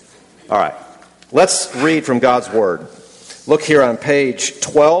All right, let's read from God's Word. Look here on page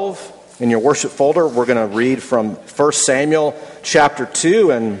 12 in your worship folder. We're going to read from 1 Samuel chapter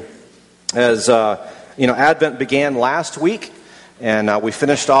 2. And as Advent began last week, and we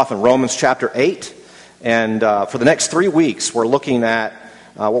finished off in Romans chapter 8. And for the next 3 weeks, we're looking at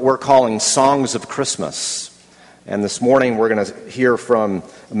what we're calling Songs of Christmas. And this morning, we're going to hear from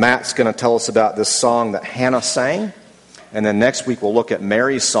Matt's going to tell us about this song that Hannah sang. And then next week, we'll look at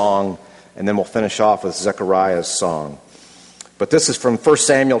Mary's song, and then we'll finish off with Zechariah's song. But this is from 1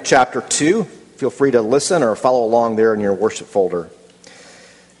 Samuel chapter 2. Feel free to listen or follow along there in your worship folder.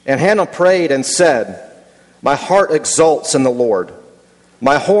 And Hannah prayed and said, "My heart exults in the Lord.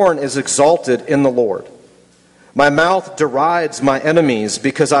 My horn is exalted in the Lord. My mouth derides my enemies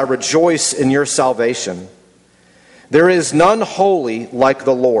because I rejoice in your salvation. There is none holy like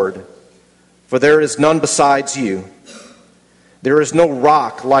the Lord, for there is none besides you. There is no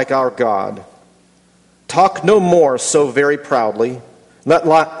rock like our God. Talk no more so very proudly. Let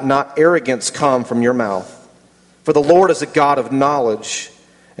not arrogance come from your mouth. For the Lord is a God of knowledge,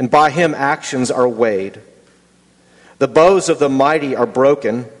 and by him actions are weighed. The bows of the mighty are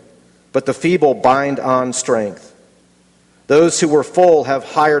broken, but the feeble bind on strength. Those who were full have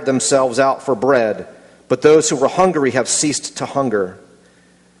hired themselves out for bread, but those who were hungry have ceased to hunger.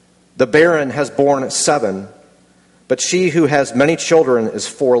 The barren has borne 7, but she who has many children is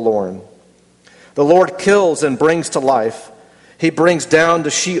forlorn. The Lord kills and brings to life. He brings down to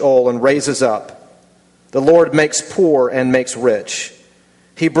Sheol and raises up. The Lord makes poor and makes rich.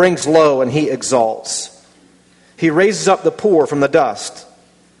 He brings low and he exalts. He raises up the poor from the dust.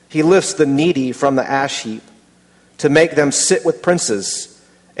 He lifts the needy from the ash heap to make them sit with princes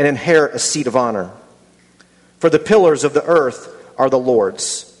and inherit a seat of honor. For the pillars of the earth are the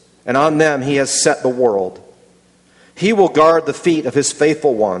Lord's, and on them he has set the world. He will guard the feet of his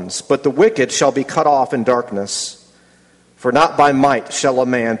faithful ones, but the wicked shall be cut off in darkness. For not by might shall a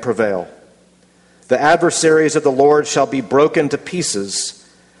man prevail. The adversaries of the Lord shall be broken to pieces.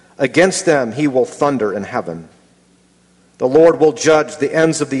 Against them he will thunder in heaven. The Lord will judge the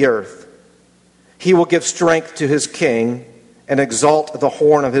ends of the earth. He will give strength to his king and exalt the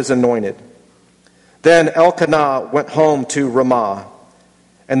horn of his anointed. Then Elkanah went home to Ramah,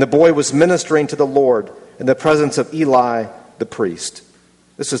 and the boy was ministering to the Lord in the presence of Eli the priest."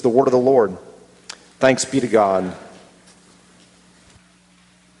 This is the word of the Lord. Thanks be to God.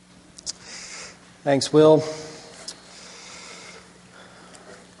 Thanks, Will.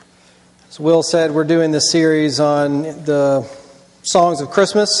 As Will said, we're doing this series on the songs of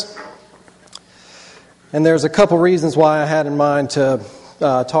Christmas. And there's a couple reasons why I had in mind to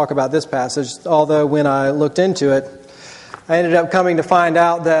talk about this passage, although when I looked into it, I ended up coming to find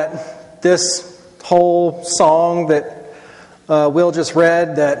out that this whole song that Will just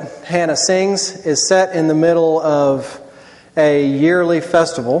read, that Hannah sings, is set in the middle of a yearly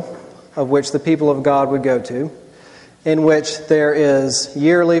festival of which the people of God would go to, in which there is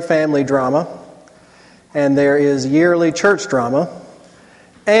yearly family drama, and there is yearly church drama,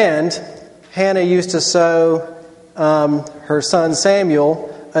 and Hannah used to sew her son Samuel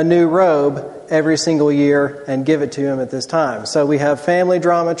a new robe every single year and give it to him at this time. So we have family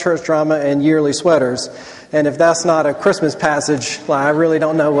drama, church drama, and yearly sweaters. And if that's not a Christmas passage, well, I really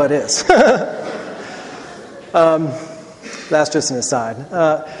don't know what is. That's just an aside.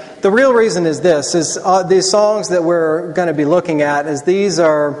 The real reason is this, is these songs that we're going to be looking at, is these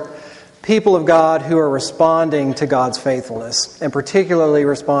are people of God who are responding to God's faithfulness, and particularly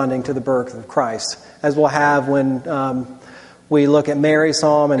responding to the birth of Christ, as we'll have when we look at Mary's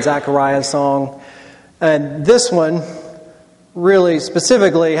psalm and Zechariah's song. And this one really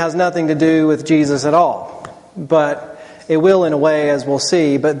specifically has nothing to do with Jesus at all, but it will in a way, as we'll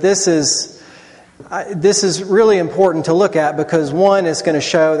see. But this is really important to look at because, one, it's going to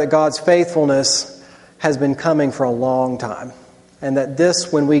show that God's faithfulness has been coming for a long time. And that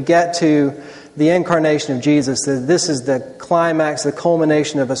this, when we get to the incarnation of Jesus, that this is the climax, the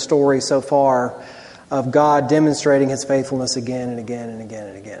culmination of a story so far of God demonstrating his faithfulness again and again and again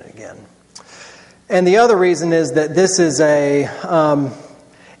and again and again. And the other reason is that this is it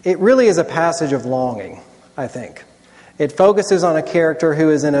really is a passage of longing, I think. It focuses on a character who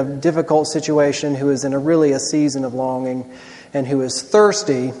is in a difficult situation, who is in a season of longing, and who is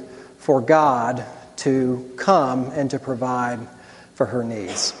thirsty for God to come and to provide for her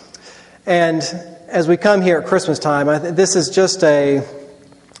needs. And as we come here at Christmas time, this is just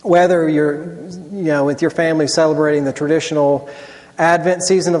whether you're, with your family celebrating the traditional Advent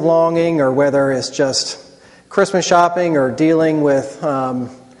season of longing, or whether it's just Christmas shopping or dealing with,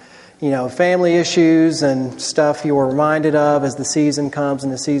 family issues and stuff you are reminded of as the season comes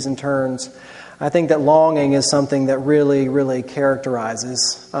and the season turns. I think that longing is something that really, really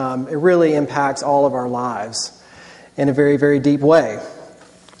characterizes. It really impacts all of our lives in a very, very deep way.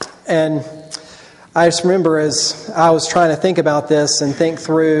 And I just remember as I was trying to think about this and think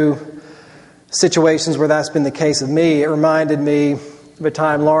through situations where that's been the case of me, it reminded me of a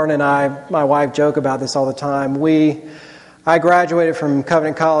time Lauren and I, my wife, joke about this all the time. I graduated from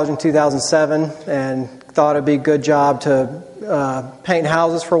Covenant College in 2007 and thought it'd be a good job to paint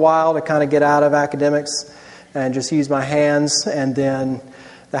houses for a while to kind of get out of academics and just use my hands. And then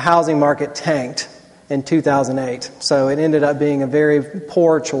the housing market tanked in 2008. So it ended up being a very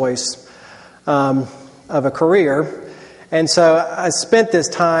poor choice of a career. And so I spent this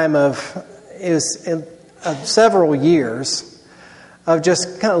time of several years of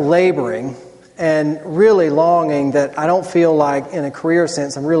just kind of laboring and really longing that I don't feel like in a career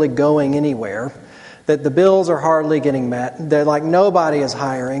sense I'm really going anywhere, that the bills are hardly getting met, that like nobody is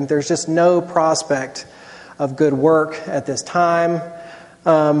hiring, there's just no prospect of good work at this time.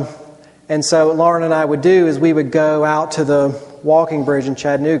 And so what Lauren and I would do is we would go out to the walking bridge in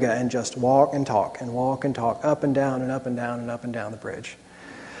Chattanooga and just walk and talk up and down and up and down and up and down the bridge,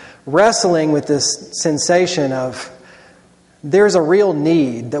 wrestling with this sensation of there's a real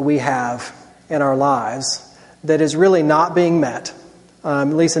need that we have in our lives that is really not being met, at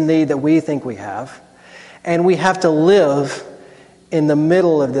least a need that we think we have, and we have to live in the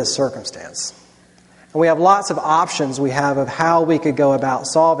middle of this circumstance. And we have lots of options we have of how we could go about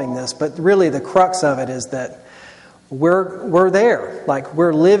solving this, but really the crux of it is that we're there. Like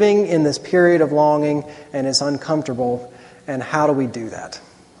we're living in this period of longing and it's uncomfortable, and how do we do that?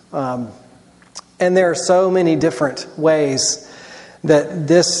 And there are so many different ways that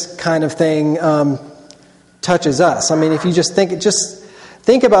this kind of thing touches us. I mean, if you just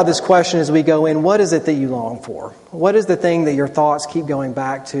think about this question as we go in. What is it that you long for? What is the thing that your thoughts keep going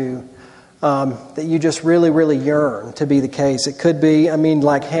back to that you just really, really yearn to be the case? It could be,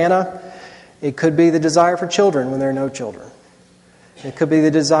 like Hannah, it could be the desire for children when there are no children. It could be the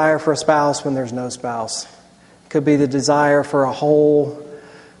desire for a spouse when there's no spouse. It could be the desire for a whole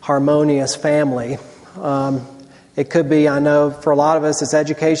harmonious family. It could be, I know for a lot of us, it's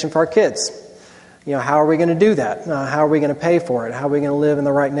education for our kids. How are we going to do that? How are we going to pay for it? How are we going to live in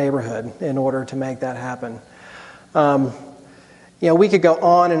the right neighborhood in order to make that happen? We could go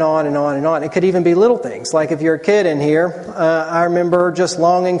on and on and on and on. It could even be little things. Like if you're a kid in here, I remember just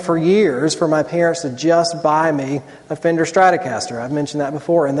longing for years for my parents to just buy me a Fender Stratocaster. I've mentioned that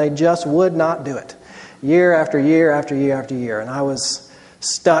before, and they just would not do it. Year after year after year after year. And I was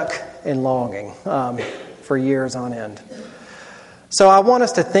stuck in longing for years on end. So I want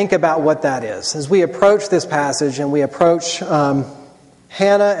us to think about what that is. As we approach this passage and we approach Hannah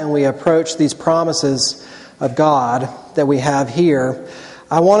and we approach these promises of God that we have here,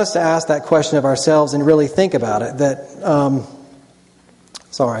 I want us to ask that question of ourselves and really think about it.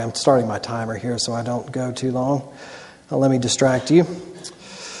 Sorry, I'm starting my timer here so I don't go too long. Let me distract you.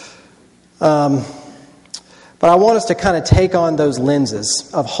 But I want us to kind of take on those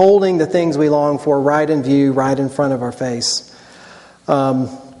lenses of holding the things we long for right in view, right in front of our face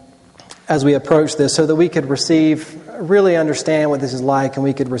as we approach this, so that we could really understand what this is like, and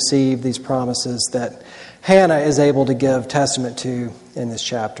we could receive these promises that Hannah is able to give testament to in this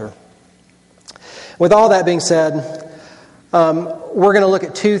chapter. With all that being said, we're going to look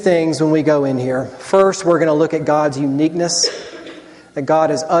at two things when we go in here. First, we're going to look at God's uniqueness, that God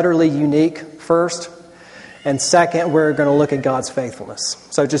is utterly unique first. And second, we're going to look at God's faithfulness.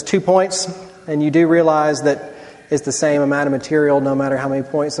 So just 2 points, and you do realize that it's the same amount of material no matter how many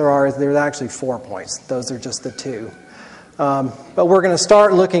points there are. There's actually 4 points. Those are just the two. But we're going to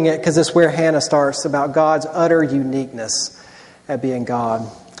start looking at, because this is where Hannah starts, about God's utter uniqueness at being God.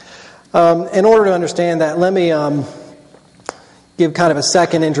 In order to understand that, let me give kind of a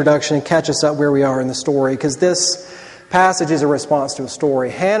second introduction and catch us up where we are in the story, because this passage is a response to a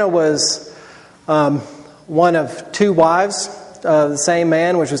story. Hannah was one of 2 wives of the same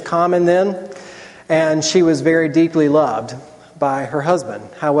man, which was common then, and she was very deeply loved by her husband.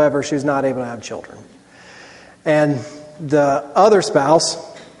 However, she was not able to have children. And the other spouse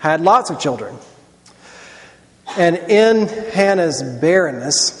had lots of children. And in Hannah's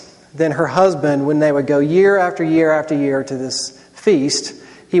barrenness, then her husband, when they would go year after year after year to this feast,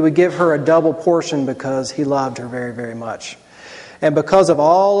 he would give her a double portion because he loved her very, very much. And because of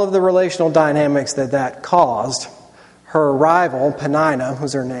all of the relational dynamics that caused, her rival, Peninnah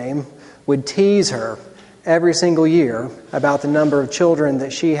was her name, would tease her every single year about the number of children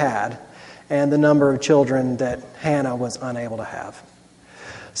that she had and the number of children that Hannah was unable to have.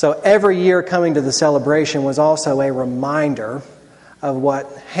 So every year coming to the celebration was also a reminder of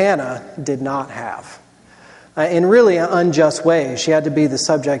what Hannah did not have. In really an unjust way, she had to be the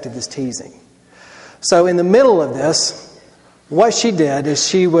subject of this teasing. So in the middle of this, what she did is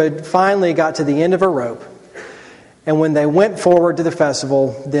she would finally got to the end of her rope. And when they went forward to the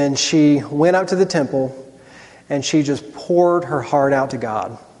festival, then she went up to the temple and she just poured her heart out to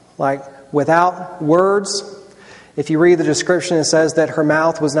God. Like without words. If you read the description, it says that her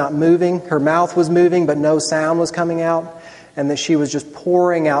mouth was not moving. Her mouth was moving, but no sound was coming out. And that she was just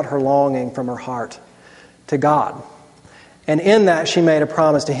pouring out her longing from her heart to God. And in that, she made a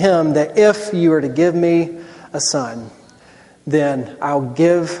promise to Him that if you were to give me a son, then I'll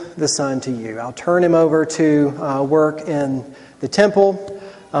give the son to you. I'll turn him over to work in the temple,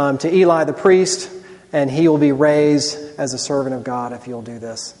 to Eli the priest, and he will be raised as a servant of God if you'll do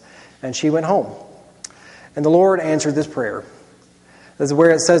this. And she went home. And the Lord answered this prayer. This is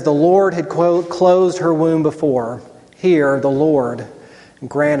where it says the Lord had closed her womb before. Here, the Lord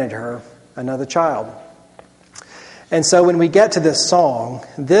granted her another child. And so when we get to this song,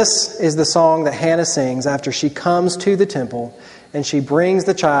 this is the song that Hannah sings after she comes to the temple and she brings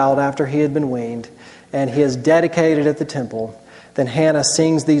the child after he had been weaned and he is dedicated at the temple. Then Hannah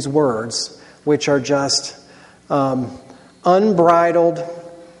sings these words, which are just unbridled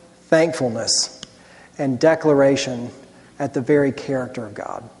thankfulness and declaration at the very character of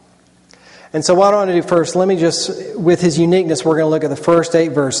God. And so what I want to do first, let me just, with his uniqueness, we're going to look at the first 8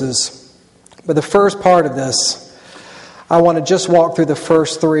 verses. But the first part of this, I want to just walk through the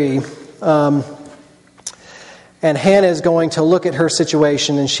first 3. And Hannah is going to look at her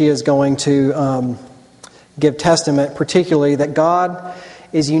situation and she is going to give testament, particularly that God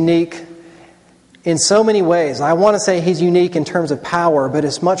is unique in so many ways. I want to say He's unique in terms of power, but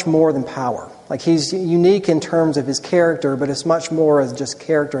it's much more than power. Like He's unique in terms of His character, but it's much more as just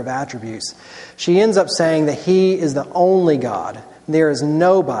character of attributes. She ends up saying that He is the only God. There is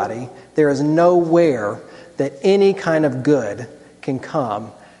nobody, there is nowhere that any kind of good can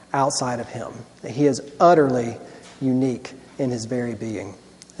come outside of Him. That He is utterly unique in His very being.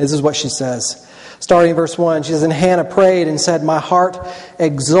 This is what she says. Starting in verse 1, she says, "And Hannah prayed and said, 'My heart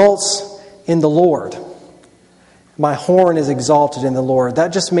exults in the Lord. My horn is exalted in the Lord.'" That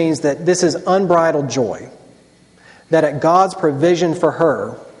just means that this is unbridled joy. That at God's provision for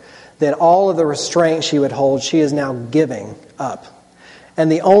her, that all of the restraint she would hold, she is now giving up.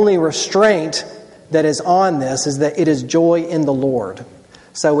 And the only restraint that is on this is that it is joy in the Lord.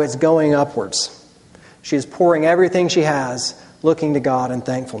 So it's going upwards. She is pouring everything she has, looking to God in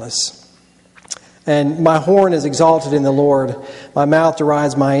thankfulness. And my horn is exalted in the Lord. My mouth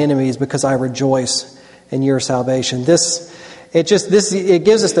derides my enemies because I rejoice in your salvation. It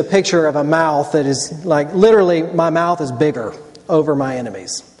gives us the picture of a mouth that is like literally my mouth is bigger over my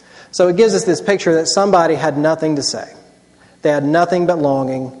enemies. So it gives us this picture that somebody had nothing to say. They had nothing but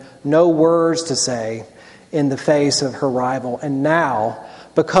longing, no words to say in the face of her rival. And now,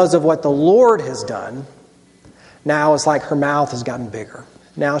 because of what the Lord has done, now it's like her mouth has gotten bigger.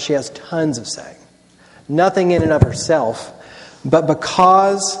 Now she has tons of saying. Nothing in and of herself, but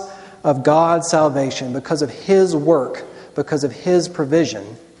because of God's salvation, because of His work, because of His provision,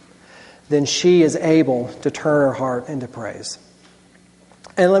 then she is able to turn her heart into praise.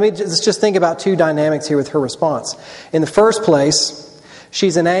 And let's just think about 2 dynamics here with her response. In the first place,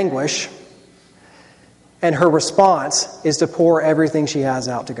 she's in anguish, and her response is to pour everything she has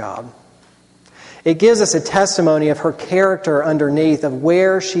out to God. It gives us a testimony of her character underneath of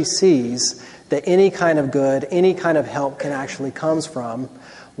where she sees that any kind of good, any kind of help can actually comes from,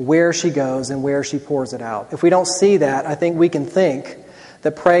 where she goes and where she pours it out. If we don't see that, I think we can think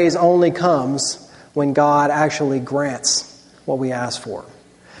that praise only comes when God actually grants what we ask for.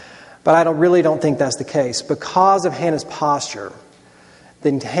 But I really don't think that's the case. Because of Hannah's posture,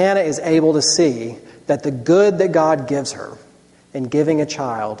 then Hannah is able to see that the good that God gives her in giving a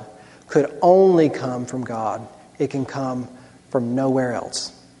child could only come from God. It can come from nowhere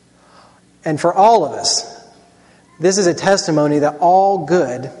else. And for all of us, this is a testimony that all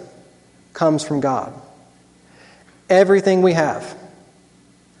good comes from God. Everything we have,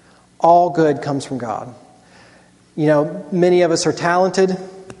 all good comes from God. You know, many of us are talented.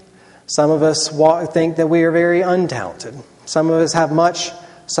 Some of us think that we are very untalented. Some of us have much,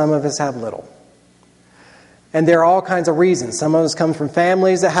 some of us have little. And there are all kinds of reasons. Some of us come from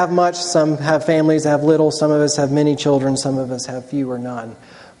families that have much, some have families that have little, some of us have many children, some of us have few or none.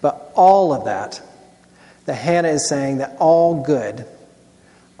 But all of that Hannah is saying that all good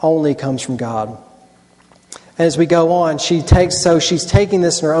only comes from God. And as we go on, she's taking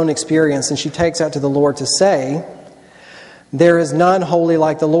this in her own experience, and she takes out to the Lord to say There is none holy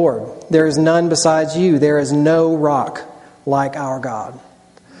like the Lord. There is none besides you. There is no rock like our God.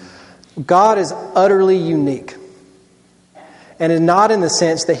 God is utterly unique. And is not in the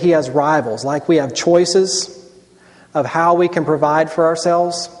sense that he has rivals, like we have choices of how we can provide for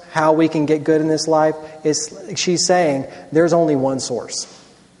ourselves, how we can get good in this life. She's saying there's only one source.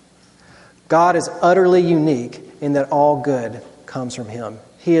 God is utterly unique in that all good comes from him.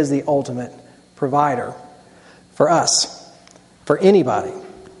 He is the ultimate provider for us, for anybody.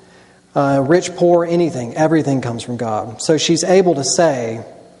 Rich, poor, anything, everything comes from God. So she's able to say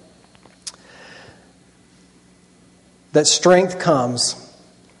that strength comes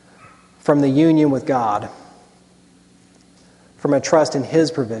from the union with God, from a trust in his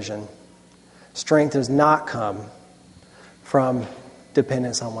provision. Strength does not come from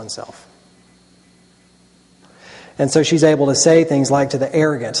dependence on oneself. And so she's able to say things like to the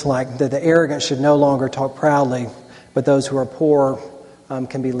arrogant, like that the arrogant should no longer talk proudly, but those who are poor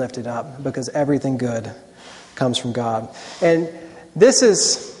can be lifted up, because everything good comes from God. And this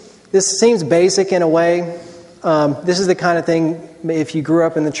seems basic in a way. This is the kind of thing, if you grew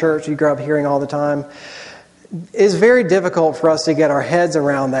up in the church, you grew up hearing all the time. It's very difficult for us to get our heads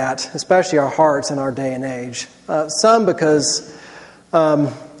around that, especially our hearts in our day and age. Some because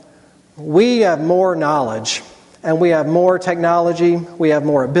we have more knowledge, and we have more technology, we have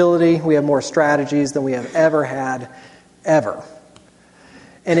more ability, we have more strategies than we have ever had, ever.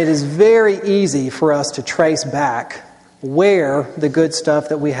 And it is very easy for us to trace back where the good stuff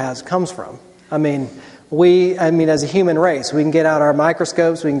that we have comes from. I mean, as a human race, we can get out our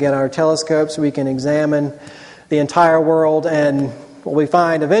microscopes, we can get our telescopes, we can examine the entire world, and what we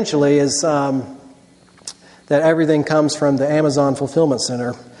find eventually is that everything comes from the Amazon Fulfillment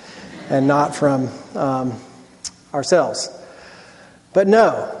Center and not from ourselves. But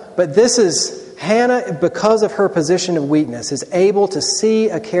this is Hannah, because of her position of weakness, is able to see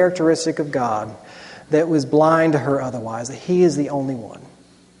a characteristic of God that was blind to her otherwise, that he is the only one.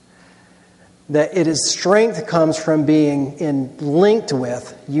 That it is strength comes from being linked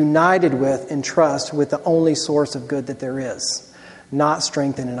with, united with, in trust with the only source of good that there is, not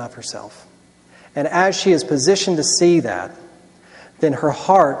strength in and of herself. And as she is positioned to see that, then her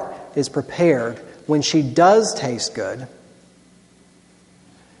heart is prepared when she does taste good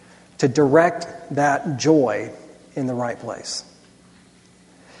to direct that joy in the right place.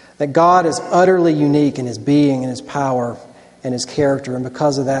 That God is utterly unique in his being and his power and his character, and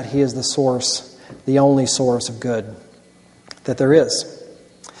because of that, he is the source, the only source of good that there is.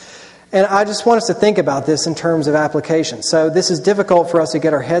 And I just want us to think about this in terms of application. So this is difficult for us to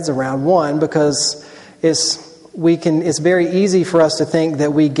get our heads around, one, because it's very easy for us to think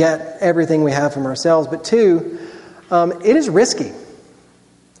that we get everything we have from ourselves, but two, it is risky.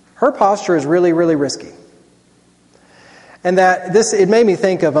 Her posture is really, really risky. And it made me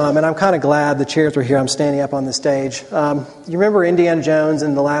think of, and I'm kind of glad the chairs were here. I'm standing up on the stage. You remember Indiana Jones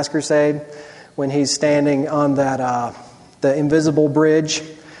in The Last Crusade when he's standing on that the invisible bridge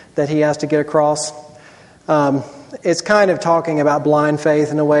that he has to get across? It's kind of talking about blind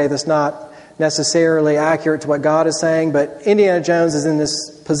faith in a way that's not necessarily accurate to what God is saying, but Indiana Jones is in this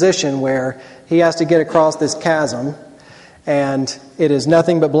position where he has to get across this chasm, and it is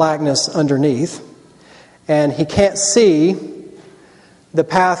nothing but blackness underneath. And he can't see the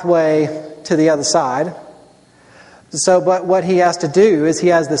pathway to the other side. But what he has to do is he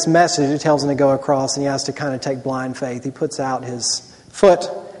has this message that tells him to go across, and he has to kind of take blind faith. He puts out his foot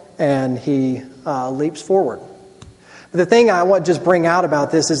and he leaps forward. But the thing I want to just bring out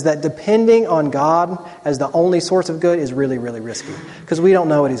about this is that depending on God as the only source of good is really, really risky, because we don't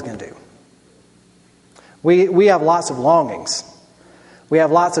know what he's going to do. We have lots of longings. We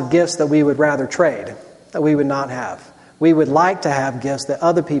have lots of gifts that we would rather trade, that we would not have. We would like to have gifts that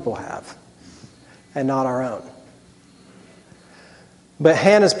other people have and not our own. But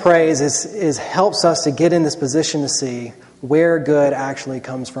Hannah's praise helps us to get in this position to see where good actually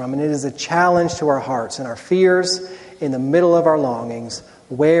comes from. And it is a challenge to our hearts and our fears in the middle of our longings.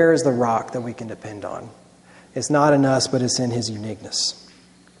 Where is the rock that we can depend on? It's not in us, but it's in his uniqueness.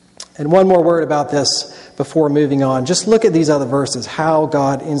 And one more word about this before moving on. Just look at these other verses, how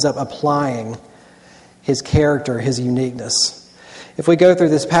God ends up applying his character, his uniqueness. If we go through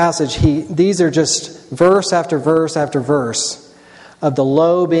this passage, these are just verse after verse after verse of the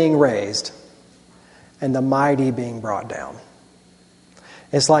low being raised and the mighty being brought down.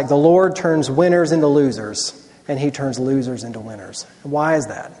 It's like the Lord turns winners into losers, and he turns losers into winners. Why is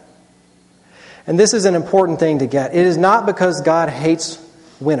that? And this is an important thing to get. It is not because God hates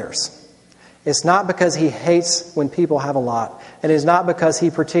winners. It's not because he hates when people have a lot. And it is not because he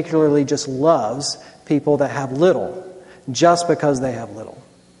particularly just loves people that have little. just because they have little.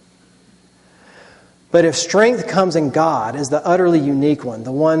 But if strength comes in God as the utterly unique one,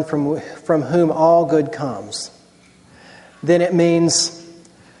 the one from whom all good comes, then it means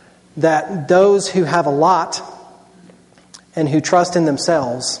that those who have a lot and who trust in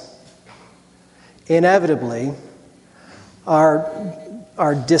themselves inevitably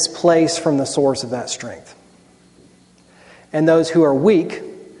are displaced from the source of that strength. And those who are weak,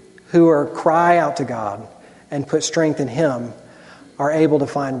 who cry out to God and put strength in Him, are able to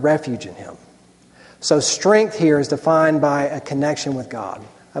find refuge in Him. So strength here is defined by a connection with God,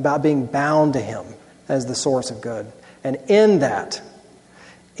 about being bound to Him as the source of good. And in that,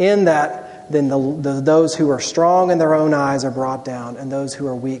 then those who are strong in their own eyes are brought down, and those who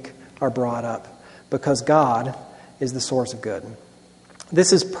are weak are brought up, because God is the source of good.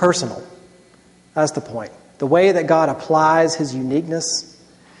 This is personal. That's the point. The way that God applies His uniqueness,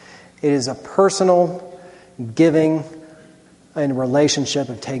 it is a personal giving and relationship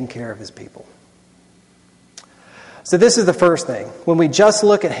of taking care of His people. So this is the first thing. When we just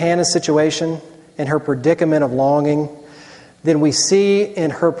look at Hannah's situation and her predicament of longing, then we see in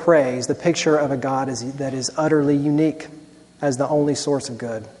her praise the picture of a God that is utterly unique as the only source of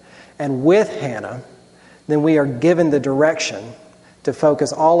good. And with Hannah, then we are given the direction to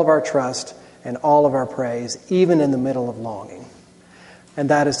focus all of our trust and all of our praise, even in the middle of longing. And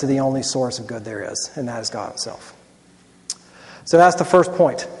that is to the only source of good there is, and that is God Himself. So that's the first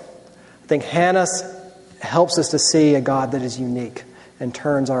point. I think Hannah helps us to see a God that is unique and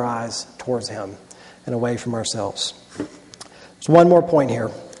turns our eyes towards Him and away from ourselves. There's one more point here.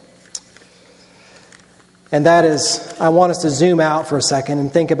 And that is, I want us to zoom out for a second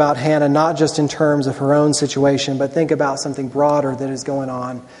and think about Hannah not just in terms of her own situation, but think about something broader that is going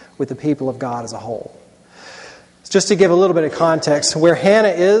on with the people of God as a whole. Just to give a little bit of context, where Hannah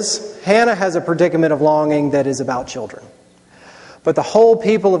is, Hannah has a predicament of longing that is about children. But the whole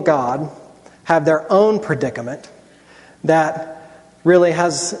people of God have their own predicament that really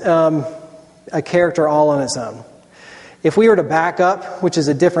has a character all on its own. If we were to back up, which is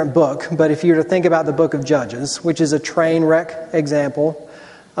a different book, but if you were to think about the book of Judges, which is a train wreck example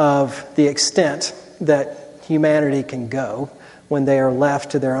of the extent that humanity can go when they are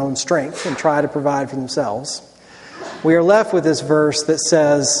left to their own strength and try to provide for themselves, we are left with this verse that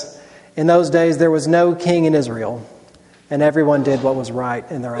says, "In those days there was no king in Israel, and everyone did what was right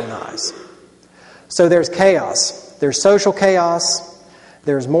in their own eyes." So there's chaos. There's social chaos.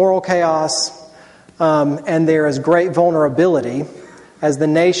 There's moral chaos. And there is great vulnerability as the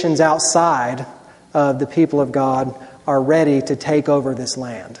nations outside of the people of God are ready to take over this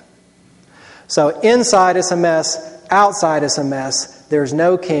land. So inside is a mess. Outside is a mess. There's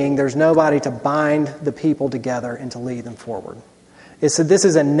no king. There's nobody to bind the people together and to lead them forward. This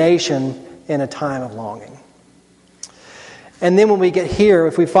is a nation in a time of longing. And then when we get here,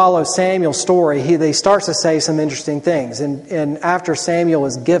 if we follow Samuel's story, he starts to say some interesting things. And after Samuel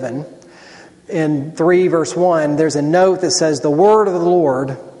is given, in 3 verse 1, there's a note that says, "The word of the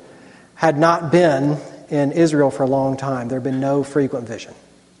Lord had not been in Israel for a long time. There had been no frequent vision."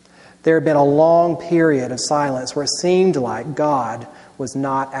 There had been a long period of silence where it seemed like God was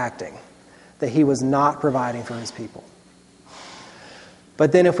not acting, that He was not providing for His people.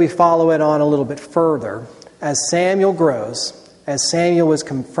 But then if we follow it on a little bit further, as Samuel grows, as Samuel is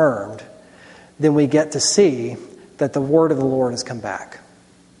confirmed, then we get to see that the word of the Lord has come back.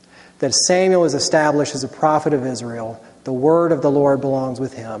 That Samuel is established as a prophet of Israel. The word of the Lord belongs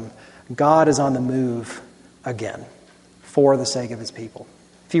with him. God is on the move again for the sake of His people.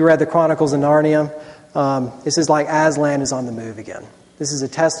 If you read the Chronicles of Narnia, this is like Aslan is on the move again. This is a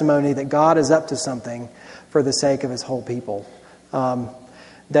testimony that God is up to something for the sake of His whole people.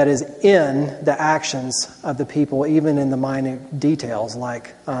 That is in the actions of the people, even in the minute details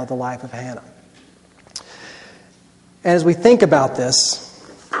like the life of Hannah. And as we think about this,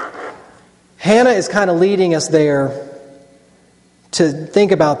 Hannah is kind of leading us there to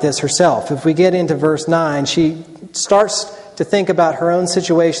think about this herself. If we get into verse 9, she starts to think about her own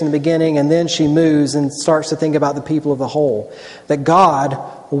situation in the beginning, and then she moves and starts to think about the people of the whole. That God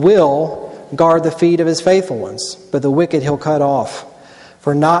will guard the feet of His faithful ones, but the wicked He'll cut off.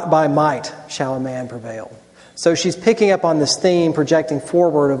 For not by might shall a man prevail. So she's picking up on this theme, projecting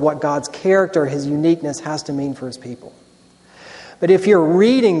forward of what God's character, His uniqueness has to mean for His people. But if you're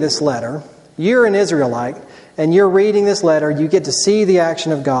reading this letter, you're an Israelite, and you're reading this letter, you get to see the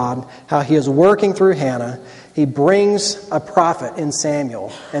action of God, how He is working through Hannah. He brings a prophet in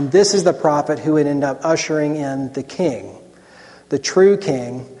Samuel, and this is the prophet who would end up ushering in the king, the true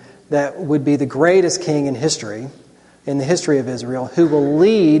king that would be the greatest king in history, in the history of Israel, who will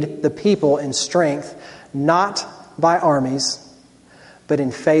lead the people in strength, not by armies, but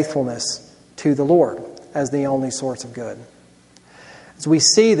in faithfulness to the Lord as the only source of good. As we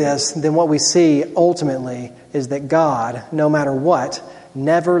see this, then what we see ultimately is that God, no matter what,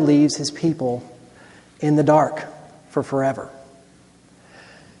 never leaves his people in the dark for forever.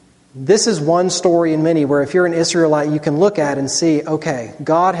 This is one story in many where if you're an Israelite, you can look at and see, okay,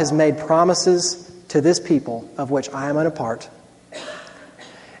 God has made promises to this people of which I am a part,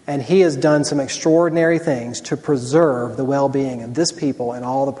 and he has done some extraordinary things to preserve the well-being of this people and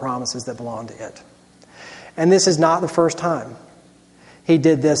all the promises that belong to it. And this is not the first time. He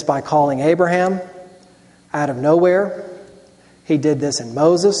did this by calling Abraham out of nowhere. He did this in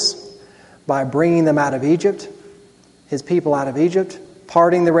Moses by bringing them out of Egypt, his people out of Egypt,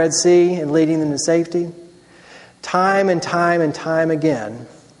 parting the Red Sea and leading them to safety. Time and time and time again,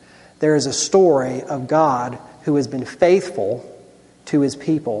 there is a story of God who has been faithful to his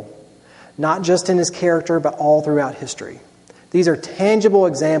people, not just in his character, but all throughout history. These are tangible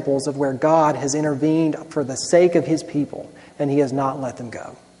examples of where God has intervened for the sake of his people, and he has not let them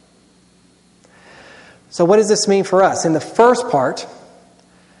go. So what does this mean for us? In the first part,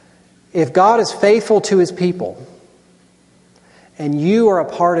 if God is faithful to his people, and you are a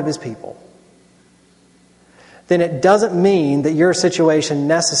part of his people, then it doesn't mean that your situation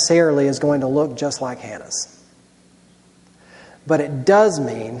necessarily is going to look just like Hannah's. But it does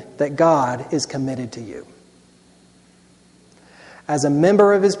mean that God is committed to you. As a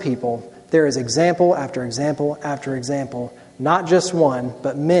member of his people, there is example after example after example, not just one,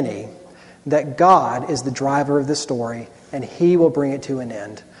 but many, that God is the driver of the story, and he will bring it to an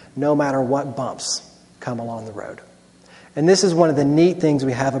end, no matter what bumps come along the road. And this is one of the neat things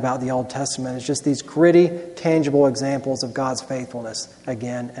we have about the Old Testament. It's just these gritty, tangible examples of God's faithfulness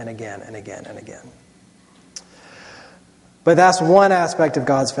again and again and again and again. But that's one aspect of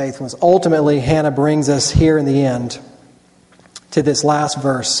God's faithfulness. Ultimately, Hannah brings us here in the end to this last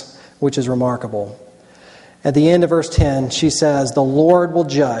verse, which is remarkable. At the end of verse 10, she says, "The Lord will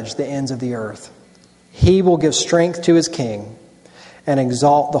judge the ends of the earth. He will give strength to his king and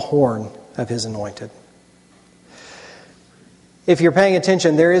exalt the horn of his anointed." If you're paying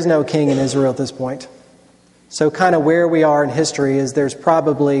attention, there is no king in Israel at this point. So kind of where we are in history is there's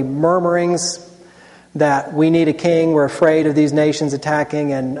probably murmurings that we need a king, we're afraid of these nations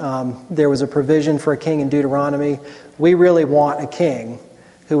attacking, and there was a provision for a king in Deuteronomy. We really want a king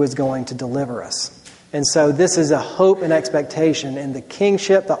who is going to deliver us. And so this is a hope and expectation in the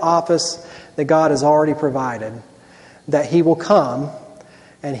kingship, the office that God has already provided, that he will come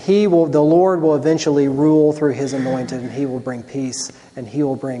and the Lord will eventually rule through his anointed, and he will bring peace and he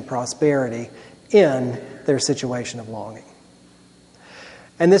will bring prosperity in their situation of longing.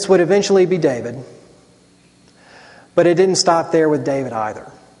 And this would eventually be David. But it didn't stop there with David either.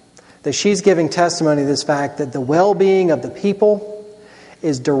 That she's giving testimony to this fact that the well-being of the people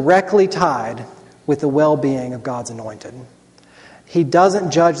is directly tied with the well-being of God's anointed. He doesn't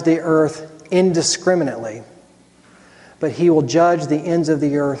judge the earth indiscriminately, but he will judge the ends of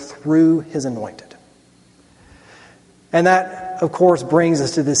the earth through his anointed. And that, of course, brings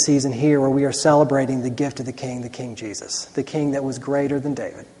us to this season here where we are celebrating the gift of the King Jesus, the king that was greater than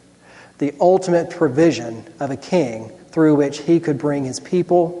David. The ultimate provision of a king through which he could bring his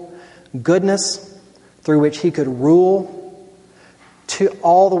people goodness, through which he could rule to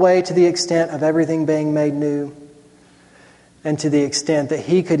all the way to the extent of everything being made new, and to the extent that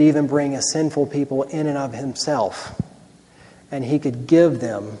he could even bring a sinful people in and of himself, and he could give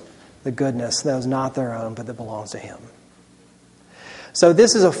them the goodness that was not their own but that belongs to him. So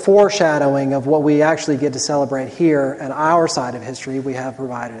this is a foreshadowing of what we actually get to celebrate here on our side of history we have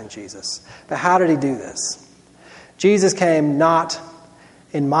provided in Jesus. But how did he do this? Jesus came not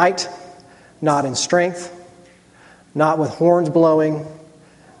in might, not in strength, not with horns blowing,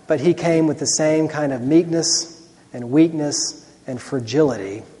 but he came with the same kind of meekness and weakness and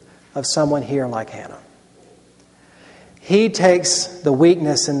fragility of someone here like Hannah. He takes the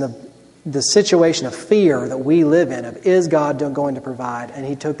weakness and the situation of fear that we live in, of is God going to provide, and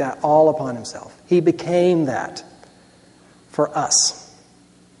he took that all upon himself. He became that for us.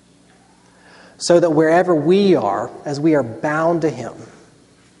 So that wherever we are, as we are bound to him,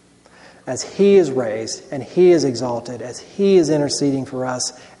 as he is raised and he is exalted, as he is interceding for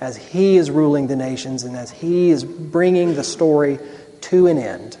us, as he is ruling the nations, and as he is bringing the story to an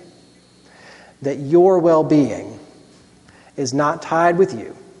end, that your well-being is not tied with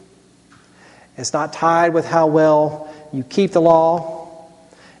you. It's not tied with how well you keep the law.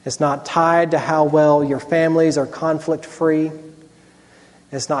 It's not tied to how well your families are conflict-free.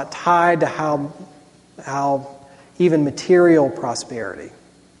 It's not tied to how even material prosperity.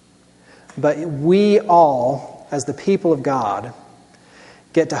 But we all as the people of God,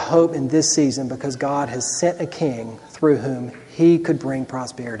 get to hope in this season because God has sent a king through whom he could bring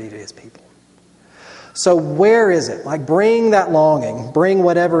prosperity to his people. So where is it? Like, bring that longing, bring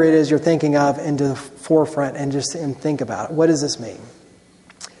whatever it is you're thinking of into the forefront and think about it. What does this mean?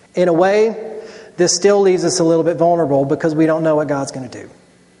 In a way, this still leaves us a little bit vulnerable because we don't know what God's going to do.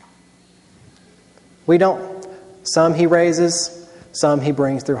 We don't. Some he raises, some he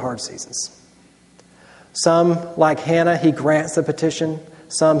brings through hard seasons. Some, like Hannah, he grants the petition.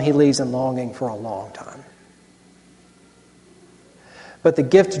 Some he leaves in longing for a long time. But the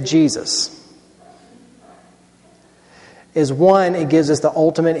gift of Jesus is one, it gives us the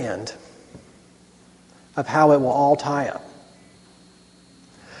ultimate end of how it will all tie up.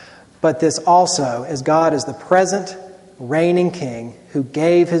 But this also, as God is the present, reigning King who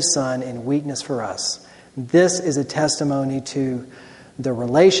gave his Son in weakness for us, this is a testimony to the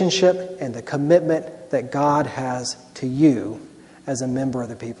relationship and the commitment that God has to you as a member of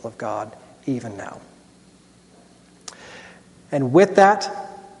the people of God, even now. And with that,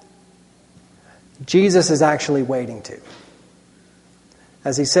 Jesus is actually waiting too.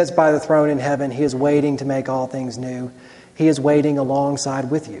 As he sits by the throne in heaven, he is waiting to make all things new. He is waiting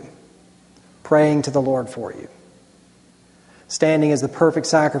alongside with you, praying to the Lord for you, standing as the perfect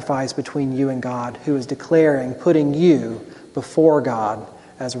sacrifice between you and God, who is declaring, putting you before God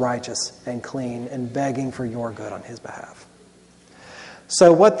as righteous and clean and begging for your good on his behalf.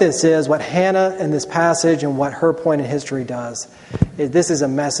 So what this is, what Hannah in this passage and what her point in history does, is this is a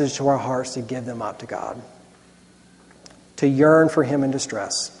message to our hearts to give them up to God, to yearn for him in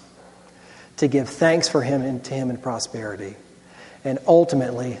distress, to give thanks for him and to him in prosperity, and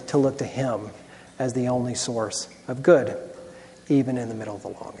ultimately to look to him as the only source of good, even in the middle of the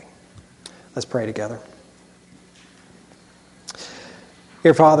longing. Let's pray together.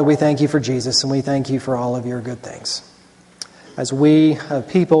 Dear Father, we thank you for Jesus, and we thank you for all of your good things. As we, a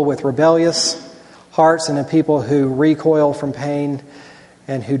people with rebellious hearts and a people who recoil from pain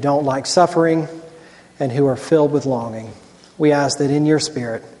and who don't like suffering and who are filled with longing, we ask that in your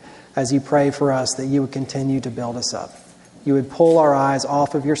Spirit, as you pray for us, that you would continue to build us up. You would pull our eyes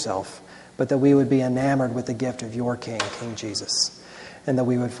off of yourself, but that we would be enamored with the gift of your King, King Jesus, and that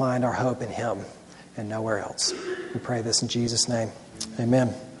we would find our hope in him and nowhere else. We pray this in Jesus' name.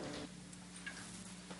 Amen.